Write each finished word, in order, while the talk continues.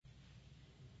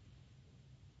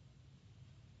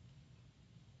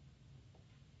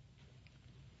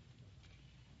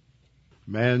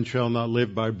Man shall not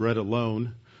live by bread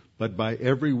alone, but by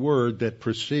every word that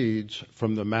proceeds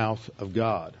from the mouth of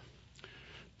God.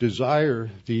 Desire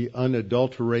the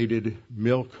unadulterated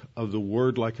milk of the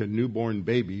word like a newborn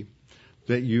baby,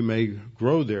 that you may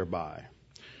grow thereby.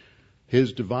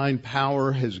 His divine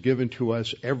power has given to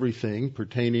us everything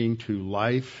pertaining to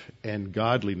life and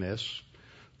godliness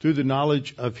through the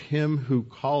knowledge of Him who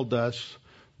called us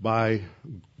by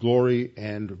glory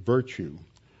and virtue,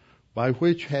 by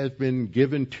which has been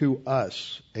given to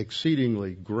us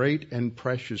exceedingly great and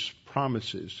precious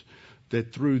promises,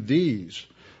 that through these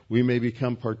we may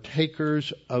become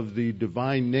partakers of the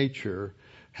divine nature,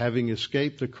 having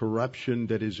escaped the corruption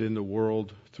that is in the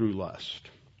world through lust.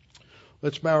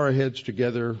 Let's bow our heads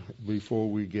together before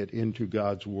we get into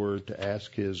God's Word to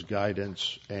ask His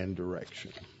guidance and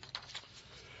direction.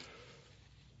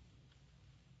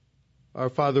 Our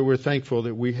Father, we're thankful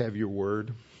that we have your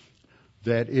Word,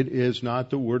 that it is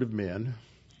not the word of men,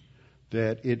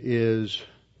 that it is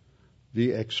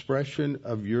the expression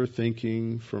of your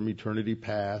thinking from eternity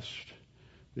past.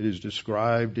 It is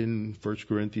described in 1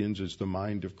 Corinthians as the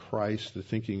mind of Christ, the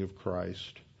thinking of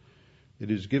Christ.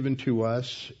 It is given to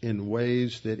us in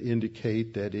ways that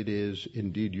indicate that it is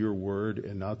indeed your word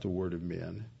and not the word of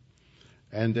men.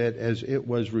 And that as it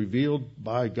was revealed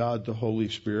by God the Holy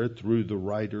Spirit through the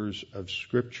writers of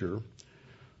Scripture,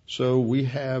 so we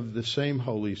have the same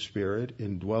Holy Spirit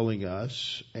indwelling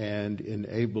us and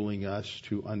enabling us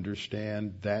to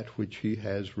understand that which He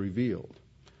has revealed.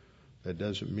 That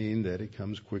doesn't mean that it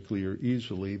comes quickly or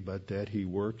easily, but that He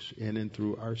works in and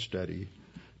through our study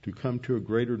to come to a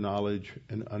greater knowledge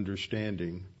and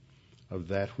understanding of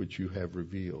that which you have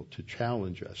revealed, to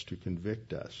challenge us, to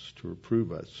convict us, to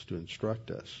reprove us, to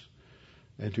instruct us,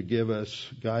 and to give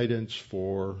us guidance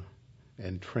for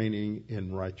and training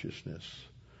in righteousness.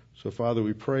 So, Father,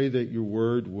 we pray that your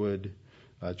word would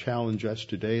challenge us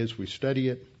today as we study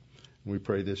it. And we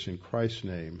pray this in Christ's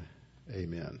name.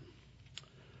 Amen.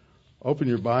 Open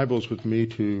your Bibles with me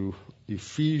to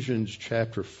Ephesians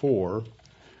chapter 4.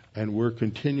 And we're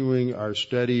continuing our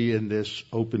study in this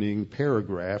opening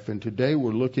paragraph. And today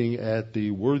we're looking at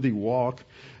the worthy walk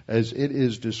as it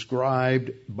is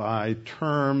described by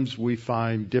terms we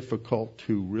find difficult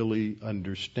to really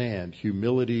understand: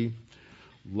 humility,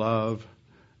 love,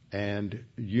 and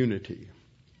unity.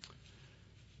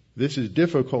 This is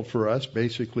difficult for us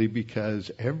basically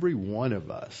because every one of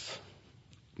us,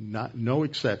 no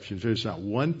exceptions, there's not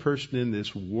one person in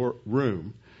this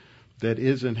room that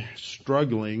isn't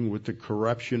struggling with the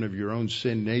corruption of your own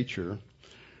sin nature,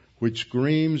 which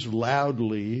screams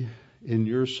loudly in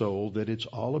your soul that it's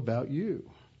all about you,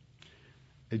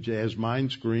 as mine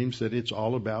screams that it's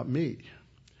all about me.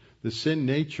 The sin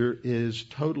nature is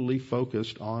totally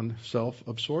focused on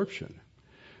self-absorption.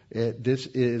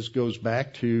 This goes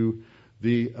back to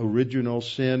the original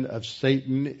sin of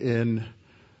Satan in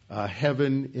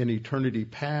heaven in eternity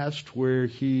past, where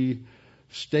he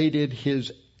stated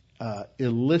his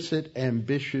illicit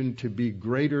ambition to be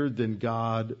greater than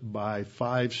God by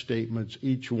 5 statements,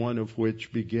 each one of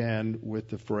which began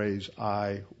with the phrase,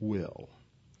 "I will."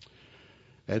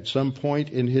 At some point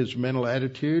in his mental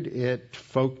attitude, the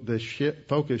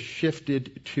focus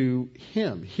shifted to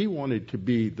him. He wanted to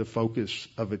be the focus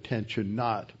of attention,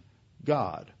 not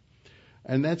God.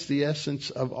 And that's the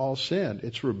essence of all sin.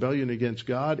 It's rebellion against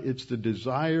God. It's the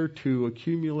desire to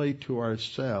accumulate to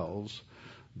ourselves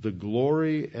the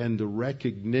glory and the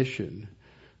recognition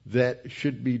that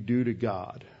should be due to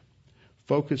God,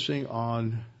 focusing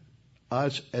on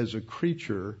us as a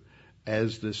creature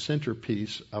as the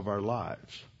centerpiece of our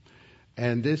lives.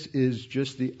 And this is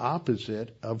just the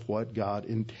opposite of what God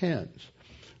intends.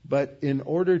 But in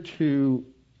order to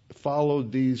follow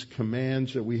these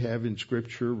commands that we have in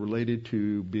Scripture related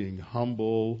to being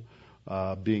humble,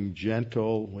 being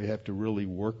gentle, we have to really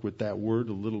work with that word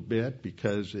a little bit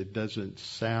because it doesn't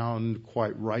sound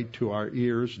quite right to our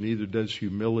ears. Neither does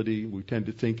humility. We tend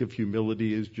to think of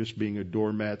humility as just being a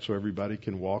doormat so everybody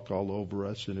can walk all over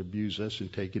us and abuse us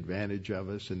and take advantage of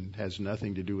us, and has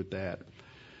nothing to do with that.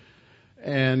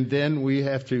 And then we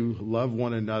have to love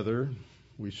one another.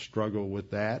 We struggle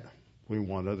with that. We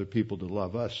want other people to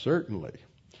love us, certainly.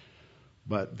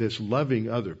 But this loving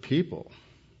other people,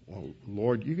 well,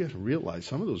 Lord, you got to realize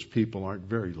some of those people aren't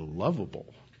very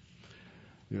lovable.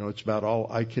 You know, it's about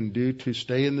all I can do to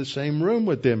stay in the same room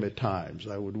with them at times.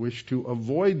 I would wish to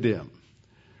avoid them.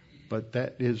 But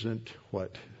that isn't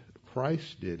what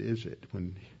Christ did, is it?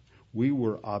 When we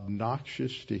were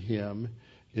obnoxious to Him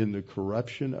in the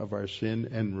corruption of our sin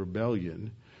and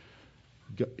rebellion,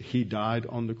 He died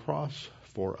on the cross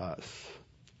for us.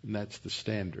 And that's the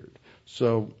standard.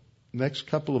 So next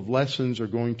couple of lessons are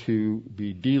going to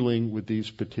be dealing with these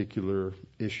particular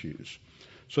issues.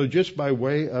 So just by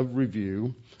way of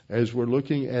review, as we're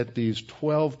looking at these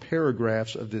 12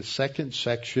 paragraphs of this second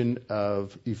section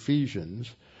of Ephesians,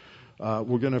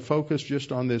 we're going to focus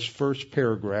just on this first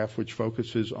paragraph, which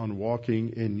focuses on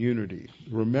walking in unity.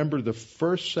 Remember, the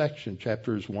first section,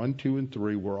 chapters 1, 2, and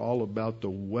 3, were all about the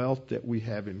wealth that we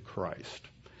have in Christ.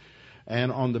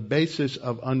 And on the basis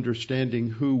of understanding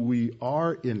who we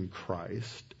are in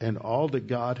Christ and all that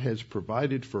God has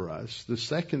provided for us, the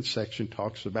second section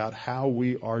talks about how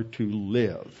we are to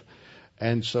live.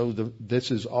 And so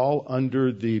this is all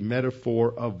under the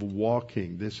metaphor of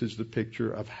walking. This is the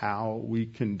picture of how we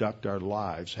conduct our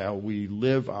lives, how we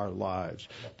live our lives,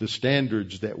 the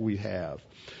standards that we have.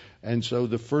 And so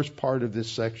the first part of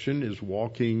this section is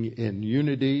walking in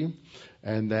unity,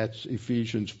 and that's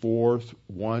Ephesians 4,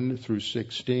 1 through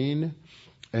 16.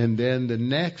 And then the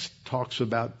next talks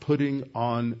about putting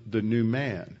on the new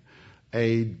man,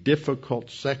 a difficult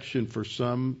section for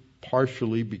some,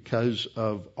 partially because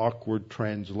of awkward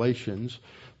translations,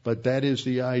 but that is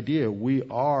the idea. We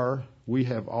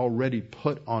have already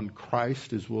put on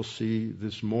Christ, as we'll see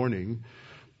this morning,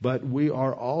 but we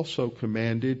are also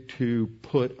commanded to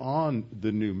put on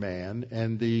the new man,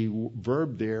 and the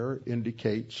verb there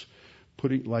indicates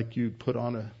putting, like you put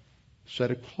on a set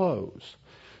of clothes.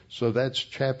 So that's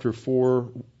chapter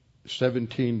 4,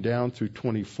 17 down through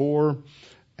 24.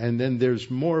 And then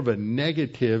there's more of a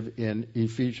negative in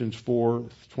Ephesians 4,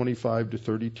 25 to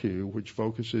 32, which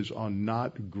focuses on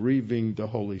not grieving the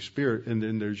Holy Spirit. And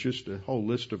then there's just a whole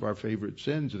list of our favorite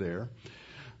sins there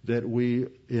that we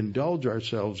indulge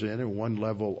ourselves in one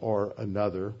level or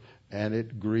another, and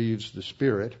it grieves the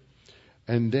Spirit.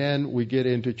 And then we get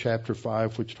into chapter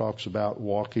 5, which talks about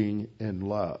walking in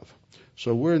love.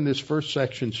 So we're in this first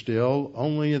section still,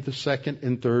 only at the second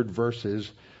and third verses,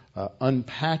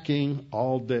 unpacking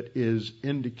all that is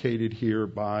indicated here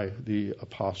by the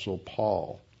Apostle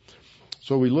Paul.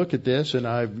 So we look at this, and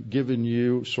I've given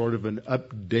you sort of an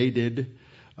updated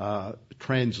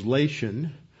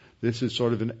translation. This is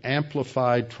sort of an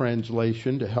amplified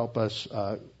translation to help us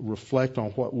reflect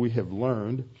on what we have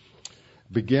learned.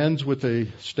 Begins with a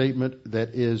statement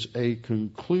that is a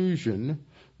conclusion.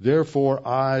 Therefore,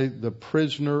 I, the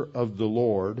prisoner of the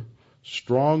Lord,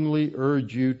 strongly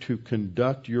urge you to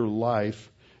conduct your life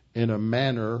in a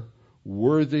manner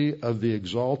worthy of the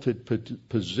exalted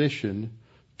position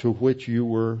to which you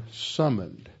were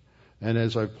summoned. And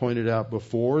as I pointed out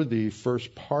before, the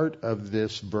first part of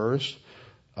this verse,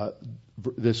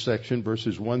 this section,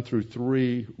 verses 1 through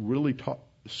 3, really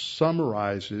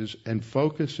summarizes and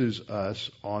focuses us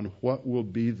on what will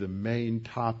be the main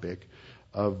topic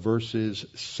of verses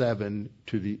 7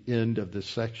 to the end of the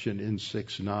section in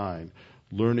 6:9,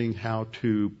 learning how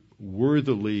to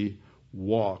worthily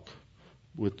walk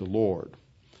with the Lord.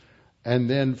 And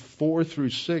then 4 through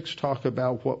 6 talk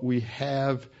about what we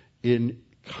have in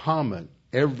common,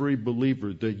 every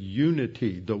believer, the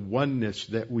unity, the oneness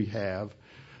that we have.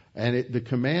 And the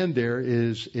command there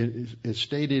is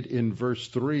stated in verse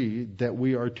 3 that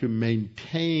we are to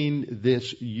maintain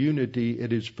this unity.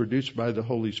 It is produced by the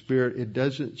Holy Spirit. It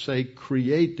doesn't say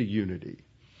create the unity.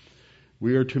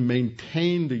 We are to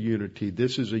maintain the unity.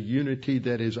 This is a unity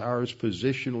that is ours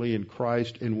positionally in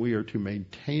Christ, and we are to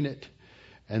maintain it.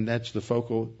 And that's the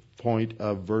focal point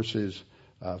of verses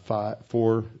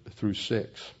 4 through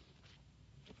 6.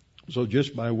 So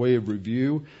just by way of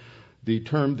review, the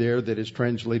term there that is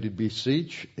translated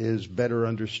beseech is better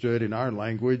understood in our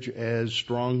language as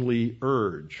strongly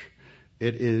urge.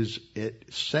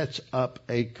 It sets up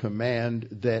a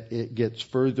command that it gets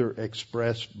further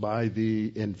expressed by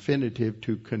the infinitive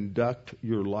to conduct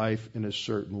your life in a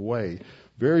certain way.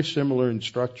 Very similar in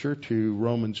structure to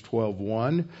Romans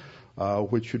 12:1,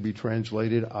 which should be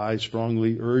translated, I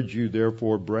strongly urge you,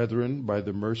 therefore, brethren, by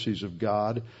the mercies of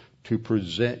God, to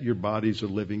present your bodies a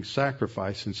living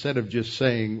sacrifice. Instead of just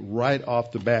saying right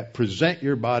off the bat, present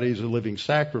your bodies a living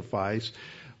sacrifice,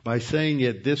 by saying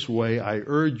it this way, I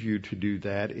urge you to do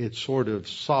that, it sort of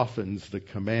softens the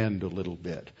command a little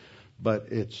bit, but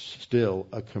it's still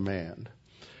a command.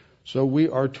 So we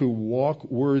are to walk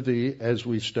worthy, as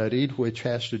we studied, which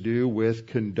has to do with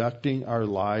conducting our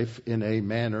life in a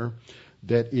manner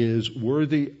that is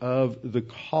worthy of the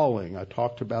calling. I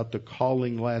talked about the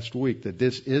calling last week, that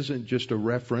this isn't just a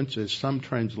reference, as some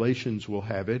translations will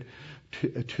have it,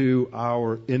 to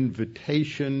our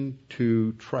invitation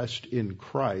to trust in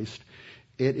Christ.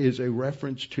 It is a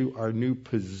reference to our new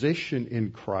position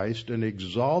in Christ, an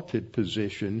exalted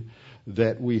position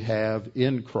that we have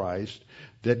in Christ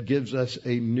that gives us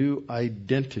a new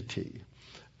identity.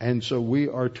 And so we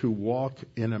are to walk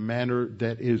in a manner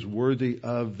that is worthy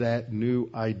of that new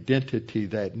identity,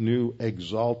 that new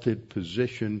exalted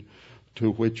position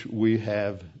to which we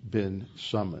have been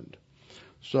summoned.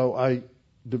 So I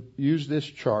use this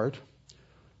chart.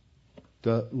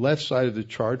 The left side of the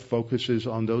chart focuses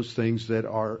on those things that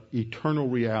are eternal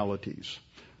realities.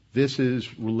 This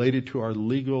is related to our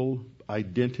legal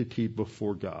identity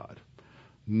before God.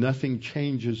 Nothing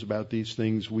changes about these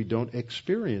things. We don't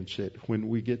experience it when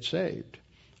we get saved.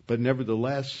 But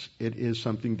nevertheless, it is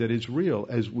something that is real.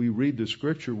 As we read the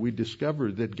Scripture, we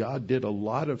discover that God did a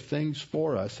lot of things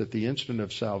for us at the instant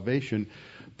of salvation,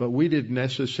 but we didn't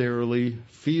necessarily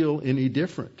feel any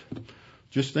different.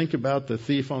 Just think about the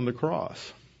thief on the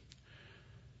cross.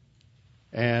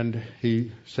 And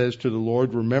he says to the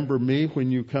Lord, remember me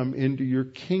when you come into your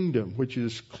kingdom, which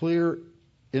is clear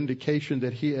indication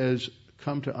that he has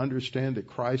come to understand that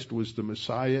Christ was the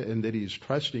Messiah and that he's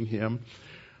trusting him.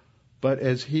 But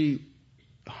as he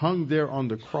hung there on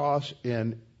the cross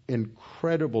in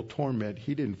incredible torment,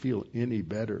 he didn't feel any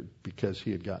better because he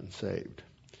had gotten saved.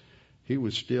 He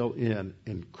was still in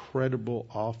incredible,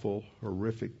 awful,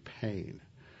 horrific pain.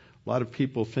 A lot of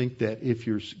people think that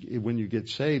when you get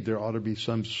saved, there ought to be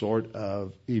some sort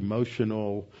of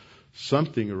emotional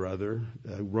something or other,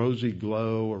 a rosy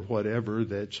glow or whatever,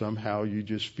 that somehow you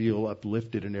just feel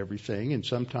uplifted and everything. And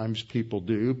sometimes people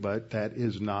do, but that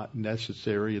is not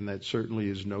necessary, and that certainly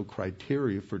is no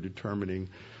criteria for determining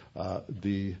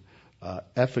the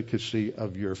efficacy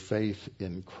of your faith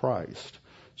in Christ.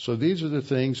 So these are the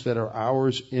things that are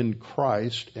ours in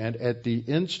Christ, and at the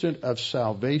instant of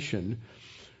salvation,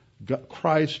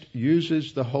 Christ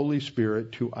uses the Holy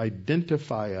Spirit to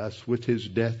identify us with his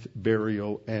death,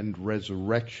 burial, and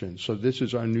resurrection. So this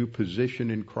is our new position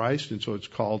in Christ, and so it's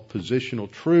called positional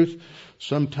truth.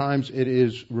 Sometimes it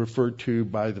is referred to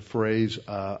by the phrase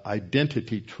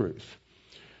identity truth.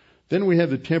 Then we have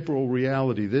the temporal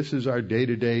reality. This is our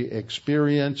day-to-day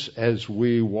experience as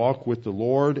we walk with the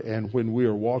Lord. And when we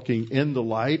are walking in the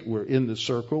light, we're in the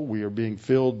circle. We are being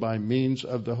filled by means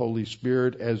of the Holy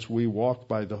Spirit as we walk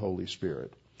by the Holy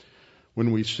Spirit.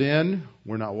 When we sin,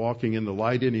 we're not walking in the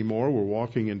light anymore. We're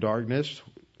walking in darkness.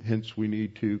 Hence, we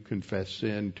need to confess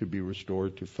sin to be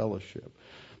restored to fellowship.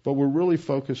 But we're really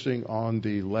focusing on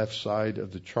the left side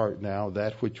of the chart now,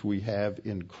 that which we have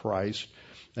in Christ,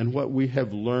 and what we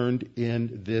have learned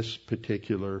in this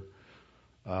particular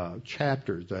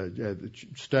chapter, the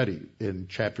study in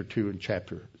chapter 2 and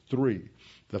chapter 3.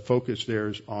 The focus there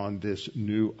is on this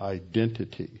new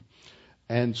identity.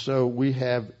 And so we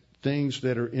have things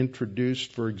that are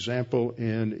introduced, for example,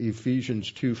 in Ephesians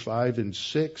 2, 5, and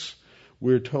 6.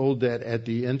 We're told that at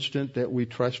the instant that we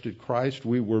trusted Christ,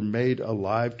 we were made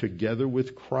alive together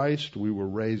with Christ. We were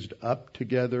raised up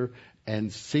together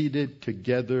and seated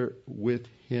together with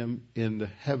him in the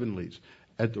heavenlies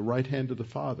at the right hand of the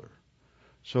Father.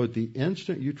 So at the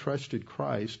instant you trusted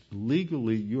Christ,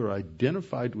 legally you're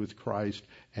identified with Christ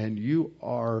and you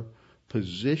are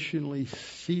positionally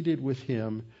seated with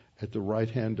him at the right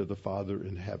hand of the Father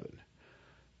in heaven.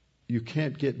 You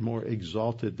can't get more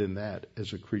exalted than that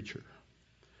as a creature.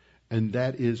 And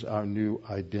that is our new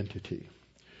identity.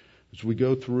 As we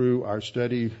go through our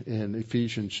study in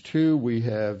Ephesians 2, we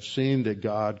have seen that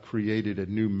God created a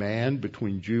new man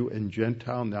between Jew and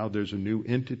Gentile. Now there's a new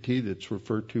entity that's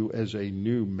referred to as a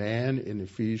new man in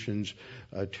Ephesians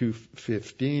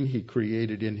 2:15. He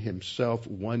created in himself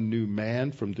one new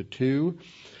man from the two.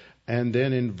 And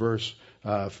then in verse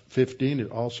 15,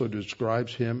 it also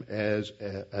describes him as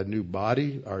a new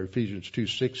body. Our Ephesians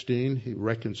 2:16, he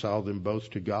reconciled them both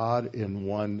to God in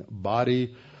one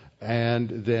body. And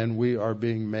then we are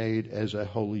being made as a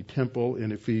holy temple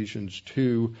in Ephesians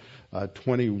 2,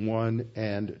 21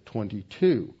 and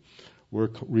 22. We're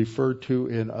referred to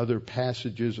in other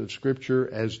passages of Scripture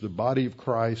as the body of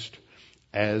Christ,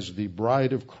 as the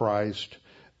bride of Christ,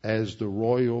 as the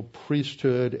royal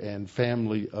priesthood and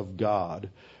family of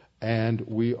God. And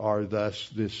we are thus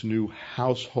this new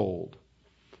household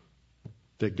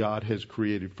that God has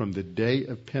created from the day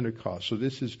of Pentecost. So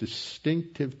this is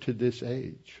distinctive to this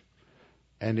age.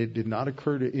 And it did not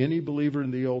occur to any believer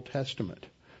in the Old Testament.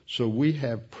 So we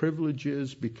have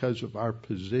privileges because of our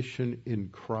position in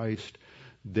Christ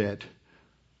that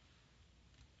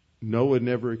Noah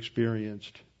never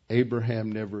experienced,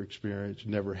 Abraham never experienced,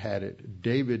 never had it,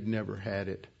 David never had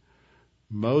it,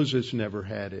 Moses never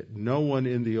had it. No one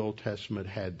in the Old Testament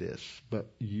had this.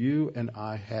 But you and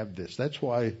I have this. That's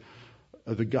why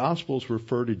the Gospels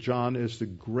refer to John as the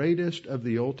greatest of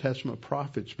the Old Testament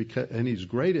prophets, and he's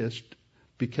greatest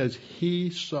because he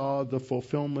saw the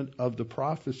fulfillment of the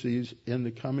prophecies in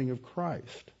the coming of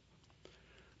Christ.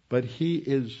 but he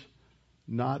is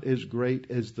not as great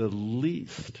as the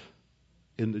least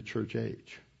in the church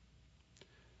age.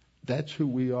 That's who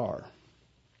we are.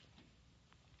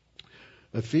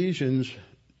 Ephesians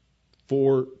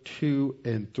 4:2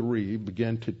 and 3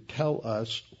 begin to tell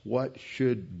us what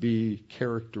should be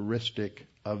characteristic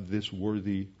of this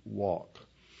worthy walk.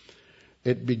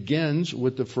 It begins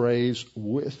with the phrase,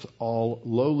 with all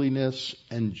lowliness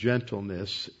and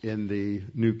gentleness in the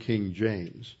New King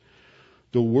James.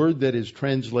 The word that is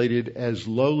translated as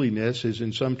lowliness is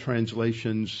in some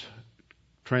translations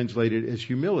translated as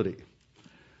humility.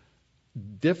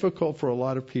 Difficult for a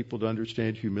lot of people to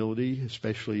understand humility,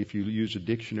 especially if you use a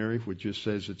dictionary which just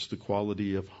says it's the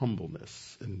quality of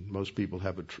humbleness. And most people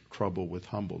have trouble with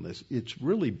humbleness. It's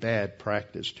really bad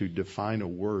practice to define a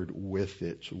word with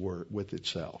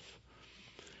itself.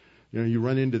 You know, you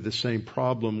run into the same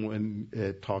problem when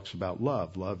it talks about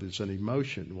love. Love is an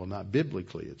emotion. Well, not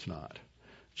biblically, it's not.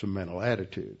 It's a mental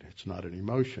attitude. It's not an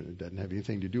emotion. It doesn't have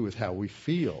anything to do with how we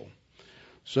feel.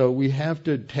 So we have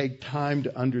to take time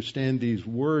to understand these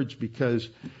words because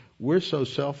we're so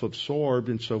self-absorbed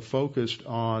and so focused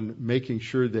on making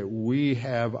sure that we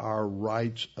have our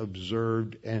rights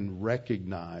observed and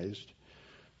recognized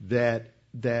that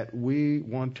we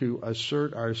want to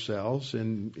assert ourselves.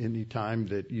 And any time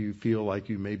that you feel like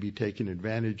you may be taken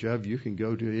advantage of, you can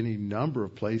go to any number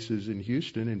of places in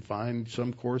Houston and find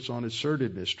some course on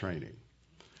assertiveness training.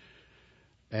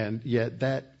 And yet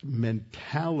that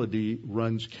mentality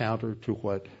runs counter to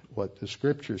what the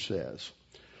Scripture says.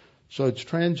 So it's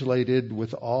translated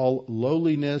with all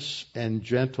lowliness and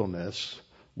gentleness,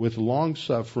 with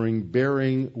long-suffering,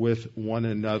 bearing with one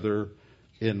another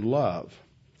in love.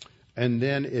 And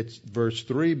then verse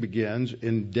 3 begins,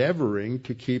 endeavoring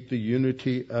to keep the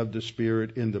unity of the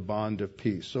Spirit in the bond of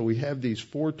peace. So we have these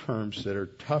four terms that are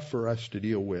tough for us to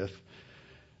deal with: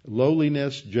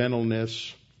 lowliness,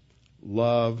 gentleness,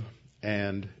 love,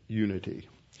 and unity.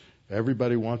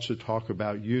 Everybody wants to talk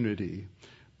about unity,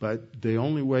 but the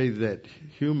only way that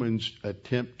humans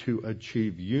attempt to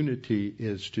achieve unity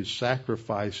is to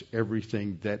sacrifice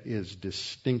everything that is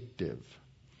distinctive.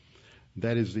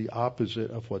 That is the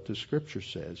opposite of what the Scripture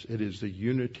says. It is the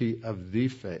unity of the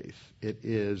faith. It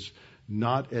is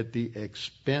not at the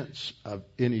expense of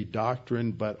any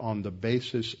doctrine, but on the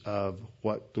basis of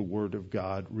what the Word of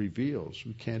God reveals.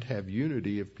 We can't have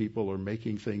unity if people are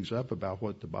making things up about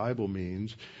what the Bible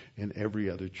means in every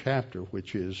other chapter,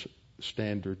 which is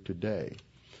standard today.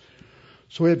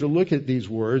 So we have to look at these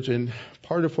words, and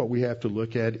part of what we have to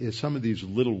look at is some of these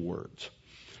little words.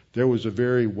 There was a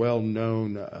very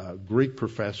well-known Greek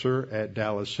professor at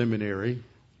Dallas Seminary.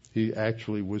 He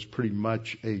actually was pretty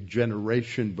much a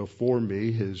generation before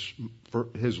me.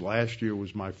 His last year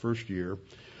was my first year.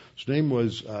 His name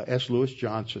was S. Lewis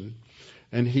Johnson.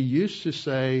 And he used to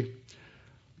say,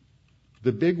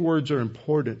 the big words are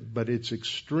important, but it's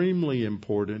extremely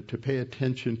important to pay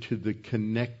attention to the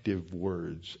connective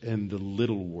words and the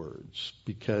little words,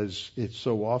 because it's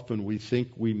so often we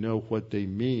think we know what they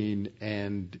mean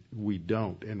and we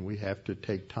don't, and we have to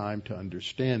take time to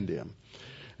understand them.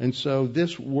 And so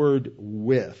this word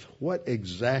with, what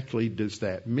exactly does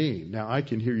that mean? Now, I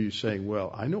can hear you saying,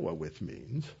 well, I know what with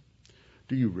means.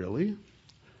 Do you really?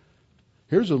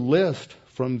 Here's a list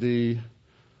from the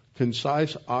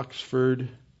Concise Oxford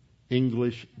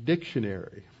English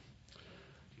Dictionary.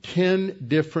 10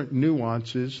 different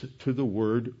nuances to the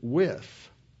word with.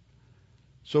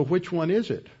 So which one is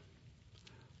it?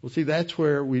 Well, see, that's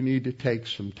where we need to take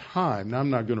some time. Now, I'm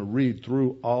not going to read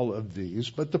through all of these,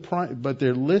 but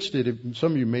they're listed.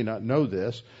 Some of you may not know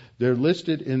this. They're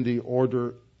listed in the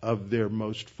order of their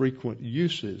most frequent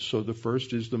uses. So the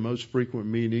first is the most frequent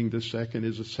meaning, the second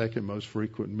is the second most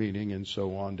frequent meaning, and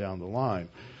so on down the line.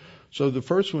 So the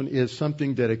first one is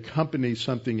something that accompanies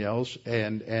something else,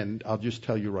 and I'll just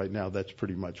tell you right now, that's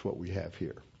pretty much what we have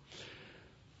here.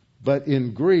 But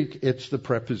in Greek, it's the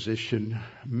preposition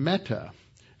meta.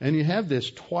 And you have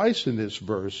this twice in this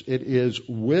verse. It is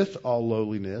with all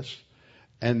lowliness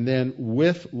and then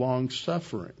with long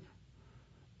suffering.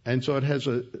 And so it has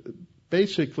a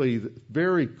basically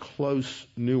very close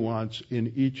nuance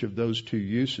in each of those two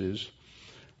uses.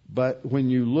 But when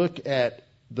you look at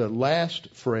the last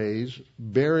phrase,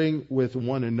 bearing with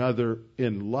one another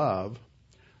in love,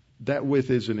 that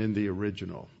with isn't in the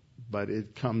original. But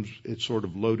it's sort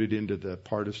of loaded into the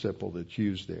participle that's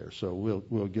used there. So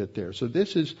we'll get there. So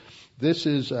this is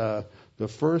the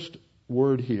first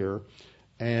word here,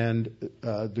 and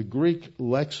the Greek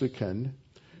lexicon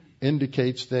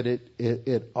indicates that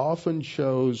it often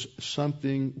shows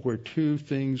something where two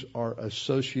things are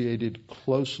associated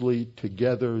closely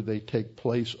together. They take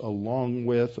place along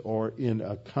with or in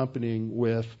accompanying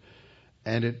with.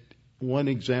 And one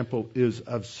example is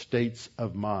of states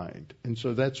of mind. And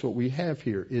so that's what we have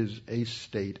here is a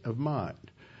state of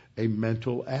mind, a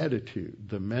mental attitude,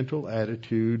 the mental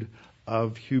attitude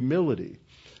of humility.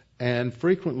 And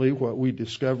frequently what we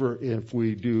discover if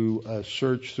we do a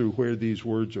search through where these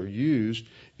words are used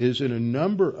is in a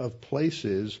number of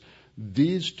places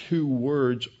these two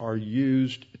words are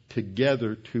used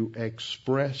together to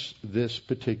express this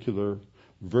particular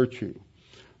virtue.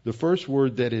 The first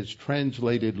word that is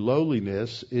translated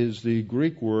lowliness is the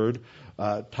Greek word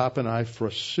tapanai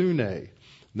phrasune.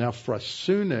 Now,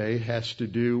 phrasune has to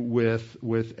do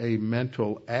with a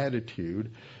mental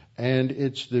attitude, and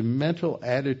it's the mental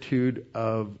attitude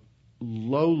of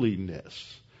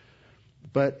lowliness.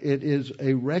 But it is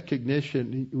a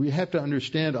recognition. We have to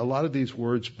understand a lot of these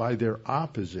words by their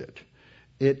opposite.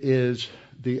 It is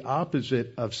the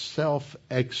opposite of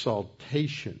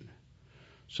self-exaltation.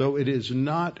 So it is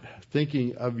not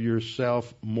thinking of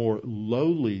yourself more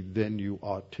lowly than you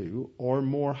ought to or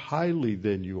more highly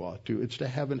than you ought to. It's to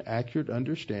have an accurate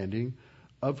understanding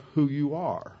of who you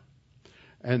are.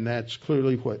 And that's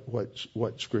clearly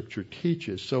what Scripture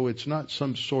teaches. So it's not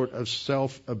some sort of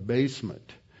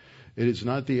self-abasement. It is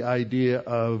not the idea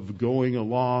of going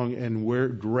along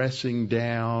and dressing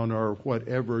down or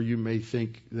whatever you may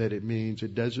think that it means.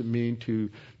 It doesn't mean to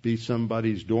be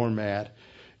somebody's doormat.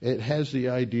 It has the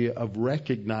idea of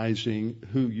recognizing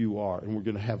who you are. And we're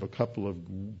going to have a couple of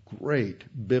great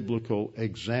biblical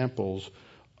examples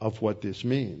of what this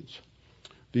means.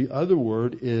 The other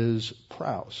word is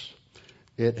praus.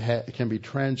 It can be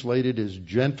translated as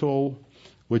gentle,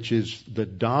 which is the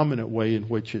dominant way in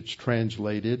which it's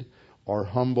translated, or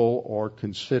humble or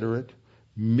considerate.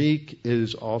 Meek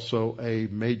is also a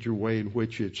major way in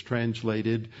which it's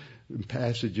translated. In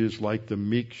passages like the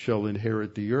meek shall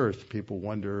inherit the earth, people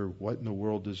wonder, what in the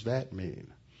world does that mean?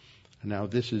 Now,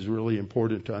 this is really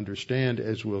important to understand,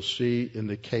 as we'll see in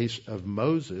the case of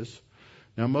Moses.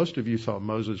 Now, most of you thought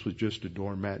Moses was just a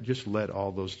doormat. Just let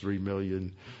all those 3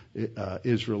 million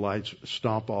Israelites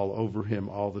stomp all over him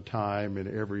all the time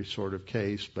in every sort of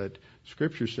case. But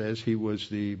Scripture says he was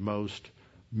the most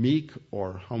meek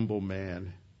or humble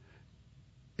man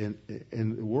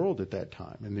in the world at that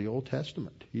time, in the Old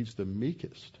Testament. He's the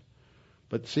meekest.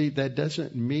 But see, that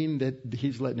doesn't mean that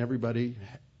he's letting everybody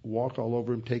walk all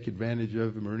over him, take advantage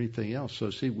of him, or anything else.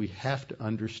 So see, we have to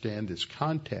understand this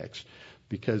context,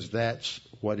 because that's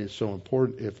what is so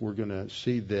important if we're going to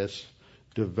see this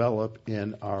develop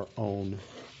in our own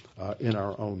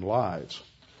lives.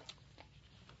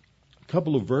 A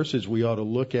couple of verses we ought to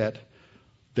look at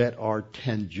that are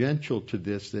tangential to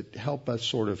this, that help us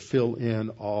sort of fill in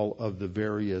all of the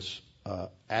various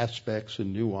aspects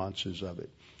and nuances of it.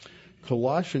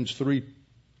 Colossians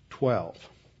 3:12.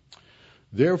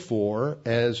 Therefore,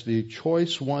 as the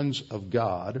choice ones of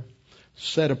God,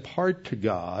 set apart to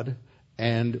God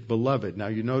and beloved. Now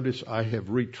you notice I have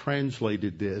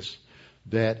retranslated this,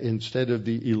 that instead of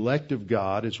the elect of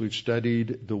God, as we've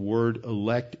studied the word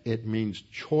elect, it means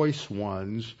choice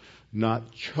ones,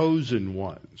 not chosen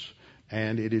ones.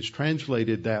 And it is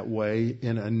translated that way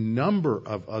in a number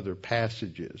of other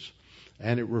passages.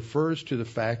 And it refers to the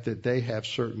fact that they have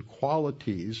certain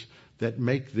qualities that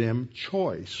make them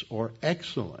choice or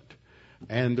excellent.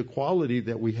 And the quality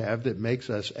that we have that makes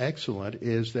us excellent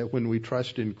is that when we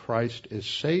trust in Christ as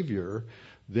Savior,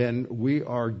 then we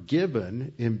are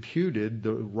imputed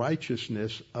the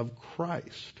righteousness of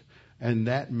Christ. And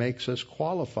that makes us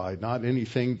qualified, not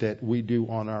anything that we do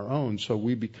on our own. So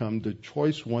we become the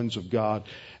choice ones of God.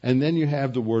 And then you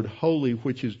have the word holy,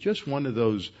 which is just one of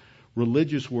those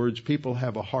religious words people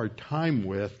have a hard time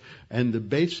with. And the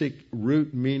basic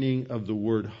root meaning of the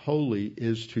word holy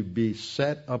is to be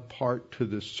set apart to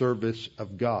the service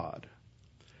of God.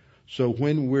 So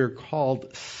when we're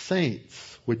called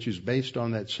saints, which is based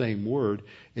on that same word,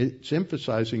 it's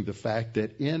emphasizing the fact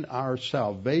that in our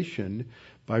salvation,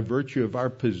 by virtue of our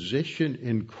position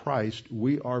in Christ,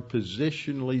 we are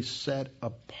positionally set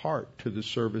apart to the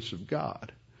service of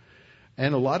God.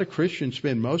 And a lot of Christians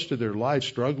spend most of their lives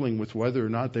struggling with whether or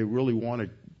not they really want to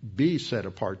be set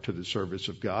apart to the service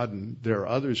of God. And there are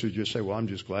others who just say, well, I'm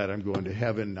just glad I'm going to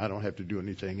heaven. I don't have to do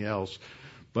anything else.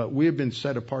 But we have been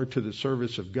set apart to the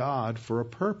service of God for a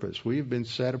purpose. We have been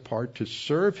set apart to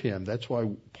serve Him. That's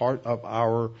why part of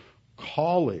our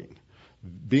calling,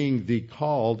 being the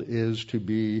called, is to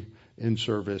be in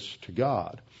service to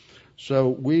God. So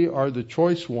we are the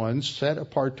choice ones, set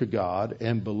apart to God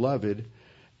and beloved.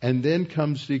 And then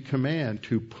comes the command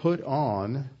to put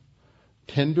on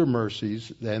tender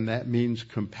mercies, and that means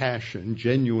compassion,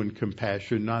 genuine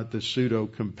compassion, not the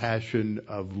pseudo-compassion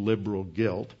of liberal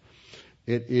guilt.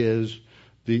 It is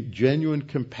the genuine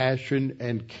compassion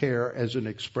and care as an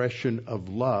expression of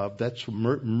love. That's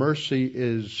mercy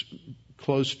is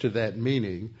close to that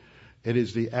meaning. It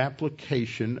is the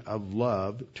application of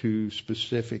love to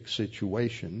specific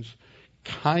situations.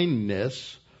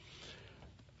 Kindness,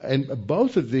 and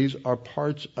both of these are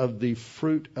parts of the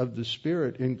fruit of the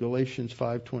Spirit in Galatians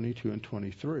 5:22 and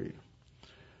 23.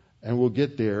 And we'll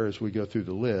get there as we go through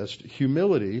the list.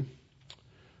 Humility,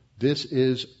 this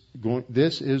is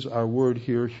our word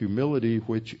here, humility,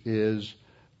 which is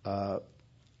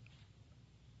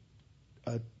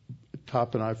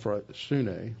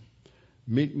tapanai.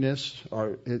 Meekness,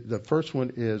 the first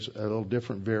one is a little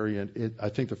different variant. I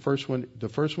think the first one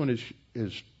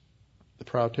is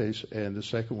prautes, and the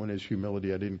second one is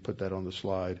humility. I didn't put that on the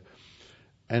slide.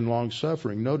 And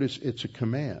long-suffering. Notice it's a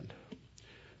command.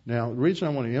 Now, the reason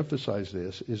I want to emphasize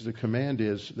this is the command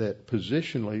is that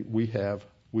positionally we have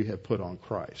put on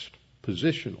Christ.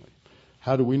 Positionally.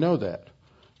 How do we know that?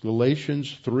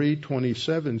 Galatians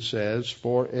 3:27 says,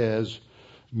 "For as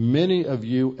many of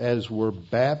you as were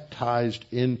baptized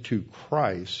into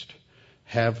Christ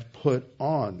have put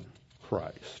on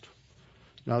Christ."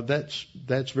 Now that's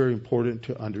very important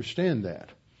to understand that.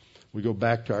 We go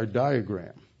back to our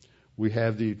diagram. We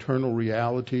have the eternal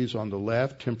realities on the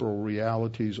left, temporal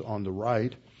realities on the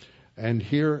right. And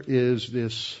here is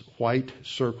this white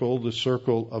circle, the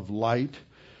circle of light.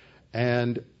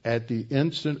 And at the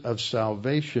instant of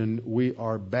salvation, we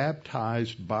are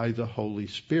baptized by the Holy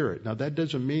Spirit. Now that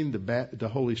doesn't mean the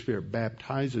Holy Spirit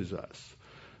baptizes us.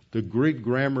 The Greek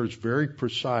grammar is very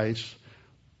precise.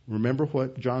 Remember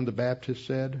what John the Baptist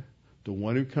said? The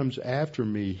one who comes after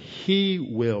me, he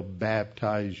will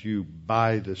baptize you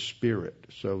by the Spirit.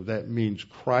 So that means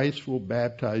Christ will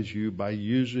baptize you by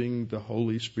using the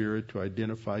Holy Spirit to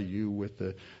identify you with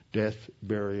the death,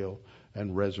 burial,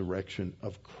 and resurrection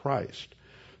of Christ.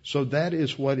 So that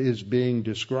is what is being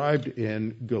described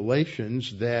in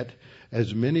Galatians, that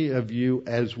as many of you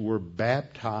as were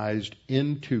baptized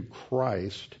into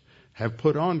Christ have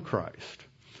put on Christ.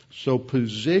 So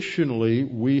positionally,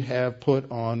 we have put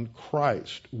on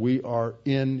Christ. We are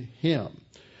in Him.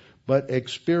 But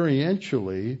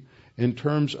experientially, in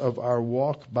terms of our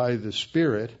walk by the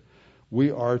Spirit,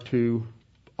 we are to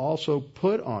also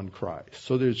put on Christ.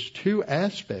 So there's two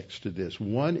aspects to this.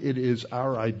 One, it is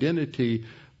our identity,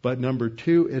 but number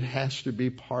two, it has to be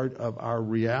part of our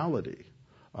reality,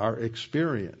 our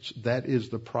experience. That is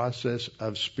the process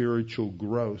of spiritual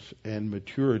growth and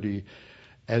maturity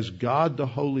as God the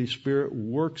Holy Spirit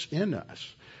works in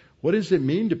us. What does it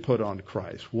mean to put on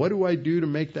Christ? What do I do to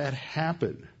make that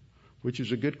happen? Which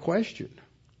is a good question.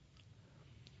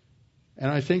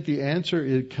 And I think the answer,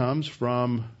 it comes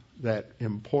from that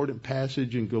important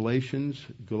passage in Galatians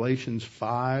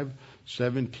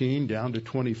 5:17 down to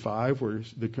 25, where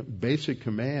the basic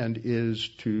command is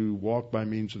to walk by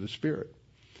means of the Spirit.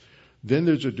 Then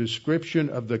there's a description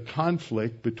of the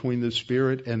conflict between the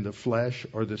spirit and the flesh,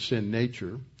 or the sin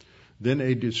nature. Then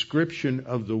a description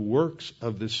of the works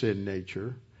of the sin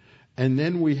nature. And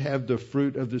then we have the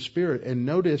fruit of the Spirit. And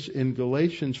notice in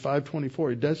Galatians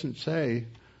 5:24, it doesn't say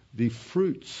the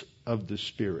fruits of the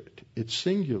Spirit. It's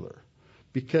singular.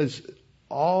 Because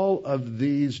all of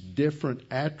these different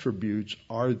attributes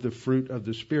are the fruit of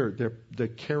the Spirit. They're the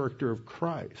character of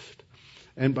Christ.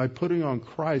 And by putting on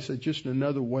Christ, it's just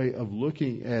another way of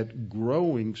looking at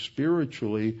growing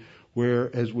spiritually,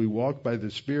 where as we walk by the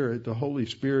Spirit, the Holy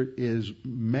Spirit is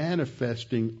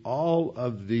manifesting all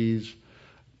of these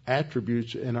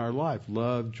attributes in our life.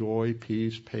 Love, joy,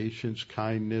 peace, patience,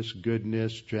 kindness,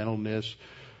 goodness, gentleness,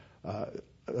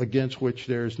 against which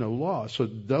there is no law. So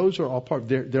those are all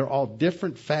they're all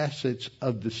different facets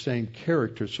of the same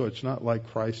character. So it's not like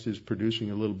Christ is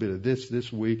producing a little bit of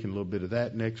this week and a little bit of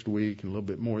that next week and a little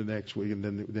bit more next week,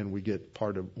 and then we get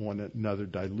part of one another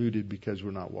diluted because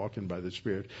we're not walking by the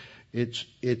Spirit. It's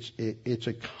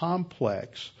a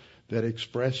complex that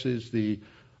expresses the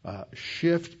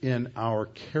shift in our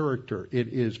character. It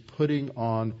is putting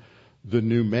on the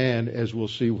new man, as we'll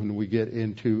see when we get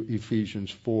into Ephesians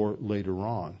 4 later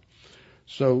on.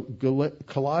 So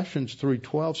Colossians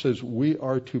 3:12 says we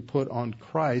are to put on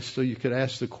Christ. So you could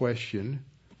ask the question,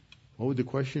 what would the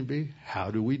question be? How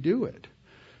do we do it?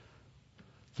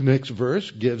 The next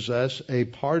verse gives us a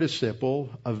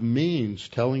participle of means,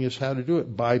 telling us how to do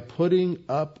it, by putting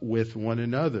up with one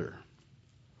another.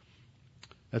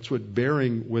 That's what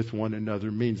bearing with one another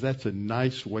means. That's a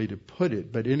nice way to put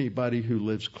it. But anybody who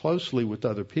lives closely with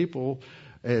other people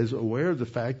is aware of the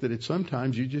fact that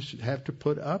sometimes you just have to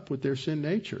put up with their sin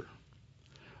nature.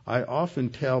 I often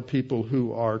tell people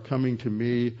who are coming to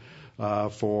me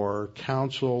for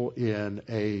counsel and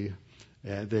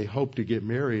they hope to get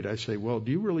married, I say, well,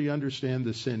 do you really understand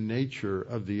the sin nature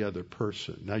of the other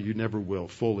person? Now, you never will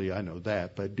fully, I know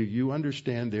that, but do you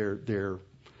understand the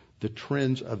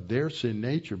trends of their sin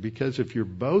nature? Because if you're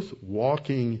both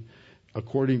walking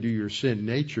according to your sin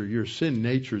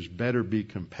natures better be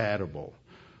compatible,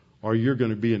 or you're going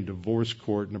to be in divorce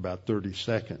court in about 30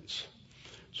 seconds.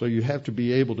 So you have to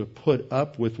be able to put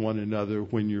up with one another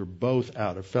when you're both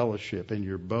out of fellowship and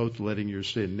you're both letting your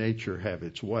sin nature have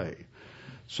its way.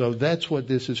 So that's what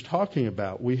this is talking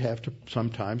about. We have to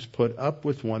sometimes put up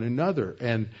with one another.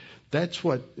 And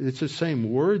it's the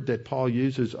same word that Paul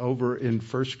uses over in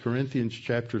 1 Corinthians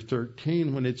chapter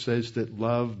 13 when it says that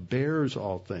love bears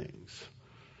all things.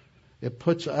 It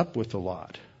puts up with a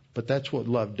lot. But that's what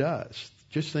love does.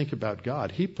 Just think about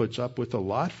God. He puts up with a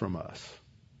lot from us.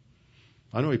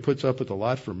 I know He puts up with a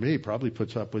lot from me, probably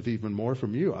puts up with even more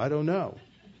from you. I don't know.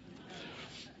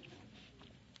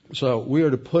 So we are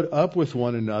to put up with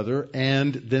one another,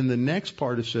 and then the next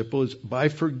participle is by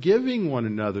forgiving one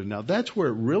another. Now that's where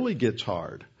it really gets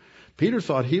hard. Peter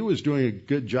thought he was doing a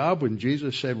good job when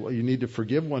Jesus said, well, you need to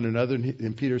forgive one another.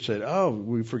 And Peter said, oh,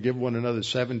 we forgive one another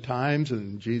 7 times.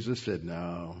 And Jesus said,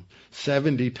 no,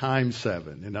 70 times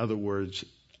 7. In other words,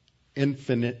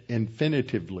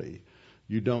 infinitively.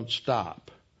 You don't stop.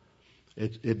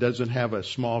 It doesn't have a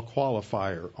small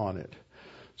qualifier on it.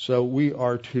 So we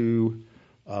are to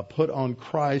put on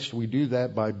Christ. We do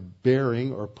that by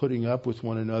bearing or putting up with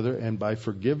one another and by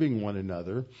forgiving one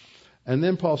another. And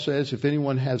then Paul says, if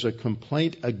anyone has a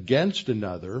complaint against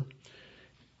another,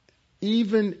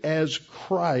 even as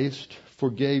Christ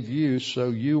forgave you, so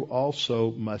you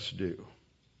also must do.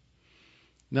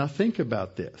 Now think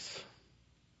about this.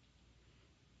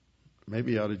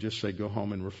 Maybe I ought to just say, go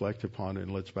home and reflect upon it,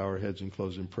 and let's bow our heads and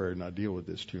close in prayer and not deal with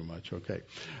this too much. Okay.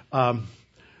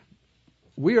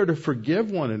 We are to forgive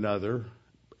one another,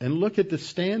 and look at the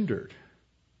standard.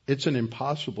 It's an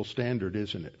impossible standard,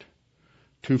 isn't it?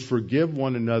 To forgive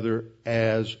one another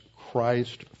as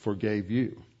Christ forgave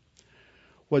you.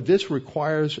 What this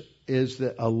requires is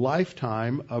that a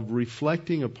lifetime of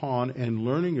reflecting upon and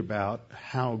learning about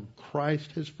how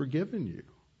Christ has forgiven you.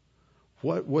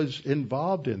 What was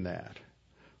involved in that?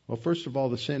 Well, first of all,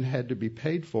 the sin had to be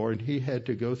paid for, and He had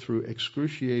to go through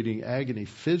excruciating agony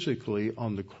physically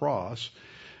on the cross.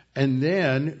 And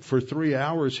then for 3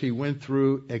 hours, He went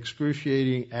through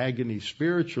excruciating agony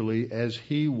spiritually as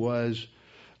He was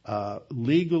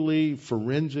legally,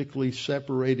 forensically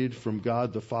separated from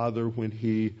God the Father when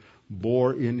He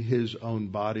bore in His own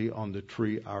body on the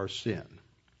tree our sin.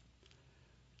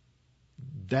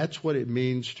 That's what it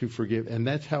means to forgive, and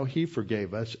that's how He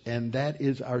forgave us, and that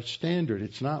is our standard.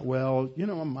 It's not, well,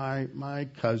 my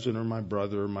cousin or my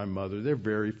brother or my mother, they're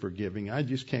very forgiving. I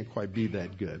just can't quite be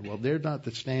that good. Well, they're not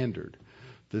the standard.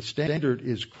 The standard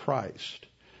is Christ.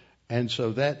 And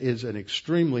so that is an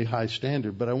extremely high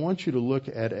standard. But I want you to look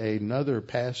at another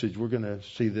passage. We're going to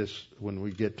see this when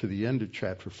we get to the end of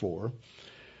chapter 4.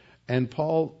 And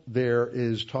Paul there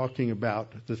is talking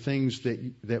about the things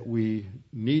that we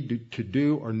need to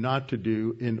do or not to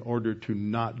do in order to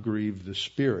not grieve the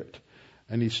Spirit.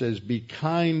 And he says, be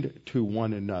kind to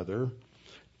one another,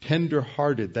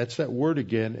 tender-hearted. That's that word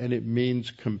again, and it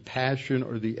means compassion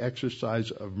or the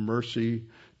exercise of mercy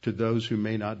to those who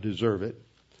may not deserve it.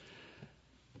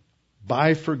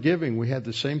 By forgiving, we have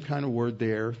the same kind of word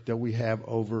there that we have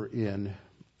over in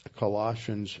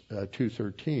Colossians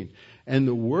 2:13. And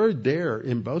the word there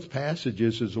in both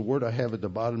passages is the word I have at the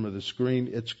bottom of the screen.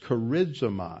 It's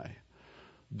charizomai.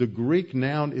 The Greek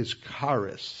noun is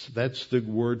charis. That's the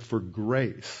word for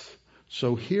grace.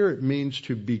 So here it means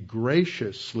to be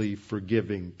graciously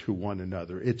forgiving to one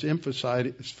another. It's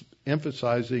emphasizing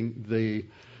the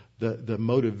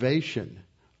motivation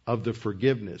of the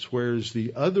forgiveness, whereas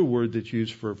the other word that's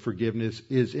used for forgiveness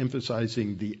is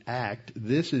emphasizing the act.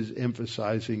 This is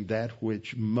emphasizing that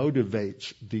which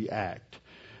motivates the act.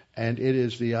 And it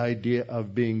is the idea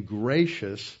of being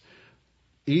gracious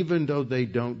even though they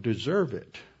don't deserve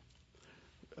it.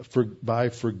 By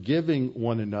forgiving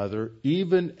one another,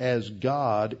 even as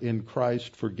God in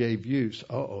Christ forgave you.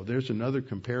 There's another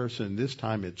comparison. This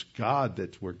time it's God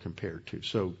that we're compared to.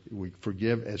 So we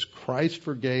forgive as Christ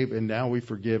forgave, and now we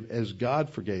forgive as God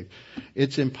forgave.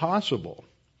 It's impossible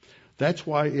That's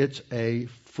why it's a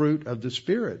fruit of the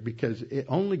Spirit, because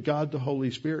only God the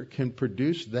Holy Spirit can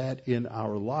produce that in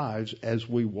our lives as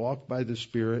we walk by the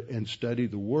Spirit and study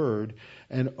the Word.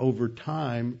 And over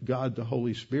time, God the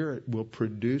Holy Spirit will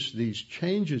produce these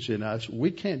changes in us. We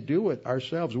can't do it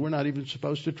ourselves. We're not even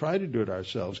supposed to try to do it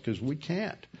ourselves because we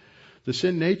can't. The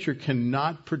sin nature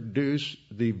cannot produce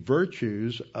the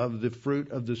virtues of the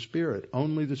fruit of the Spirit.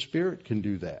 Only the Spirit can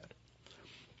do that.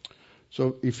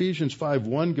 So Ephesians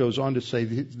 5:1 goes on to say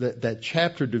that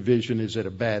chapter division is at a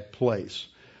bad place.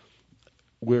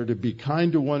 We're to be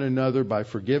kind to one another by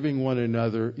forgiving one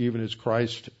another, even as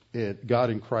God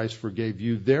in Christ forgave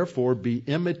you. Therefore, be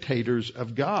imitators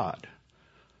of God.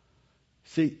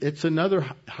 See, it's another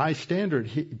high standard.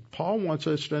 Paul wants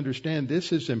us to understand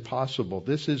this is impossible.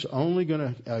 This is only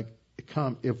going to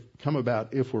come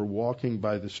about if we're walking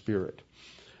by the Spirit.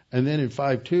 And then in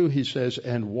 5:2 he says,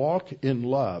 and walk in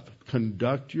love.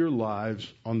 Conduct your lives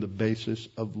on the basis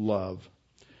of love,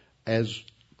 as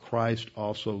Christ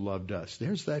also loved us.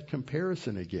 There's that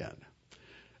comparison again.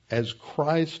 As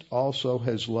Christ also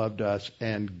has loved us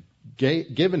and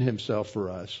given himself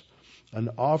for us, an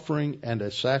offering and a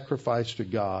sacrifice to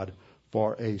God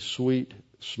for a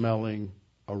sweet-smelling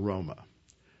aroma.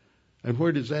 And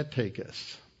where does that take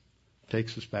us? It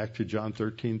takes us back to John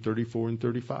 13:34 and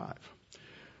 35.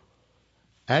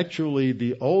 Actually,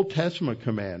 the Old Testament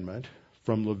commandment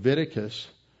from Leviticus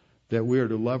that we are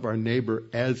to love our neighbor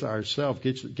as ourselves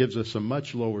gives us a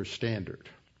much lower standard.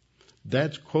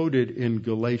 That's quoted in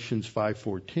Galatians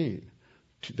 5:14,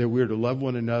 that we are to love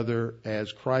one another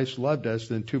as Christ loved us.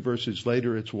 Then 2 verses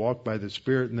later, it's walk by the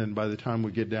Spirit, and then by the time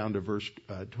we get down to verse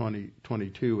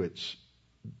 22, it's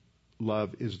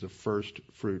love is the first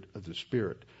fruit of the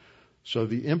Spirit. So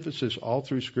the emphasis all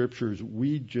through Scripture is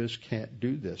we just can't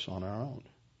do this on our own.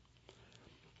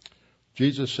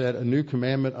 Jesus said, a new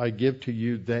commandment I give to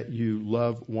you, that you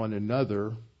love one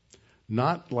another,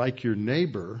 not like your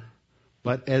neighbor,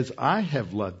 but as I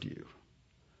have loved you.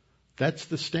 That's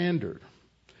the standard.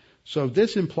 So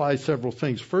this implies several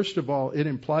things. First of all, it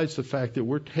implies the fact that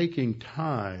we're taking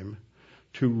time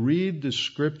to read the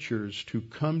Scriptures to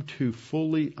come to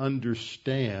fully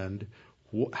understand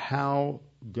how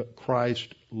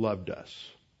Christ loved us.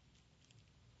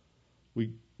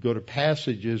 We go to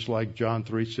passages like John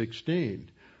 3:16,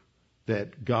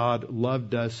 that God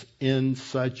loved us in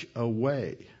such a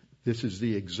way. This is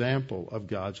the example of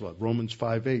God's love. Romans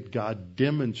 5:8, God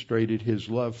demonstrated his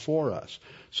love for us.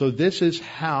 So this is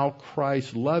how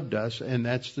Christ loved us, and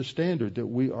that's the standard, that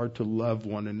we are to love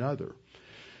one another.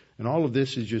 And all of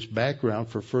this is just background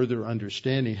for further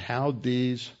understanding how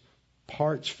these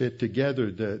parts fit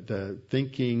together, the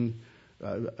thinking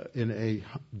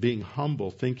being humble,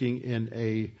 thinking in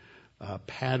a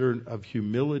pattern of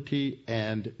humility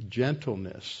and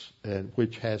gentleness, and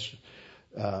which has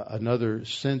another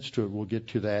sense to it. We'll get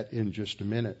to that in just a